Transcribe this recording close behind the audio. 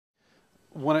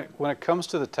When it comes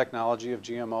to the technology of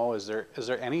GMO, is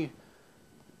there any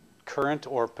current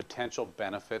or potential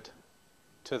benefit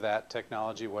to that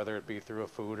technology, whether it be through a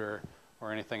food or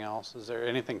anything else? Is there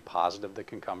anything positive that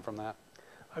can come from that?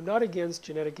 I'm not against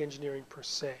genetic engineering per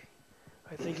se.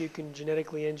 I think you can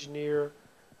genetically engineer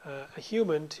a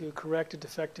human to correct a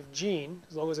defective gene,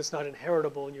 as long as it's not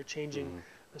inheritable and you're changing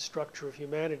the structure of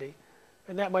humanity,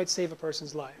 and that might save a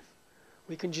person's life.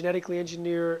 We can genetically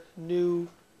engineer new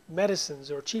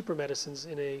medicines or cheaper medicines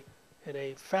in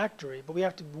a factory, but we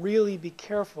have to really be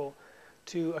careful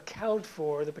to account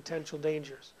for the potential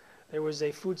dangers. There was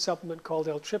a food supplement called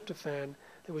L-tryptophan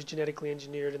that was genetically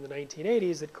engineered in the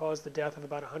 1980s that caused the death of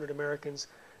about 100 Americans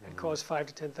and caused 5,000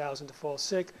 to 10,000 to fall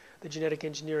sick. The genetic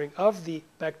engineering of the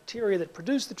bacteria that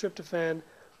produced the tryptophan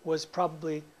was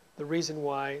probably the reason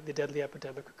why the deadly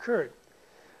epidemic occurred.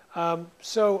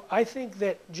 So I think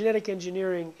that genetic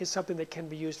engineering is something that can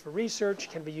be used for research,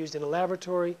 can be used in a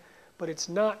laboratory, but it's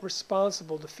not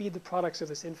responsible to feed the products of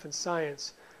this infant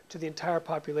science to the entire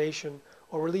population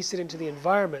or release it into the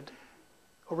environment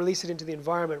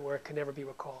where it can never be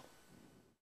recalled.